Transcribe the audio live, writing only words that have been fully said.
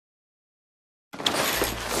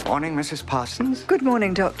Morning, Mrs. Parsons. Good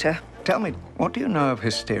morning, Doctor. Tell me, what do you know of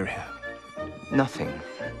hysteria? Nothing.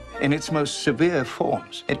 In its most severe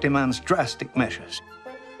forms, it demands drastic measures.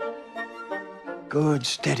 Good,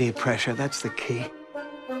 steady pressure, that's the key.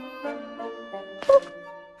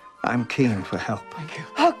 I'm keen for help. Thank you.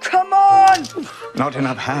 Oh, come on! Not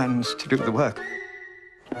enough hands to do the work.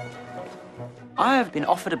 I have been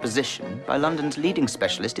offered a position by London's leading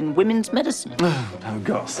specialist in women's medicine. Oh,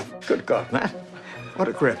 gosh. Good God, man. What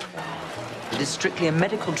a grip. It is strictly a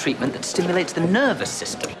medical treatment that stimulates the nervous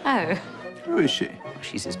system. Oh, Who is she?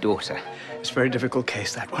 She's his daughter. It's a very difficult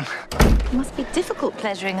case, that one. it must be difficult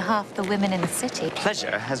pleasuring half the women in the city.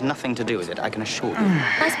 Pleasure has nothing to do with it, I can assure you.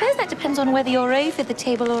 I suppose that depends on whether you're over the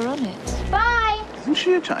table or on it. Bye! Isn't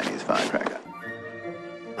she a Chinese firecracker?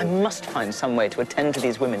 I must find some way to attend to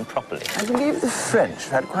these women properly. I believe the French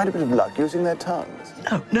have had quite a bit of luck using their tongues.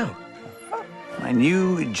 Oh, no. My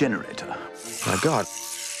new generator. My God.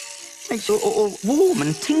 Makes you all warm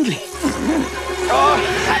and tingly.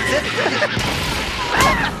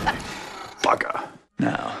 Bugger.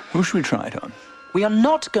 Now, who should we try it on? We are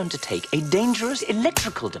not going to take a dangerous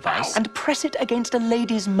electrical device and press it against a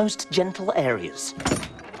lady's most gentle areas.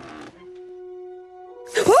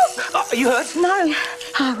 Are you hurt? No.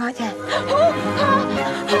 Oh, right there.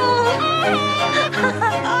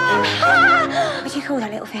 What do you call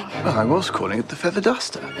that little thing? Well, I was calling it the feather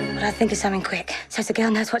duster. But I think of something quick, so the girl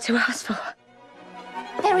knows what to ask for.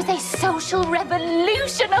 There is a social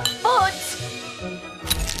revolution afoot.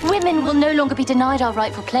 Women will no longer be denied our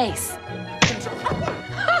rightful place.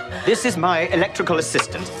 This is my electrical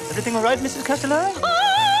assistant. Everything all right, Mrs. Castellari?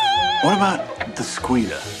 What about the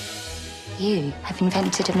squealer? You have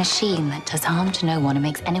invented a machine that does harm to no one and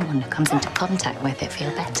makes anyone who comes into contact with it feel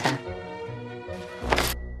better.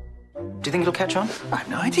 Do you think it'll catch on? I have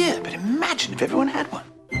no idea, but imagine if everyone had one.